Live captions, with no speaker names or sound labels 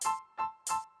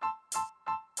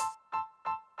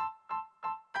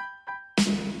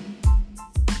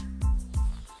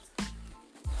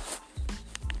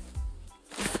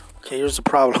Okay, here's the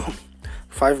problem.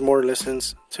 5 more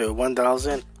listens to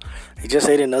 1,000. I just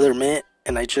ate another mint,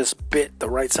 and I just bit the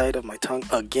right side of my tongue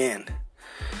again.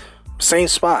 Same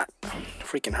spot.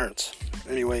 Freaking hurts.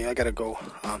 Anyway, I gotta go.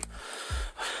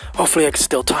 Hopefully I can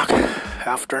still talk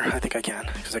after. I think I can,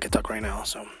 because I can talk right now.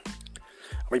 So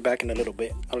I'll be back in a little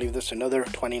bit. I'll leave this another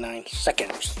 29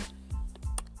 seconds.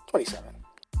 27.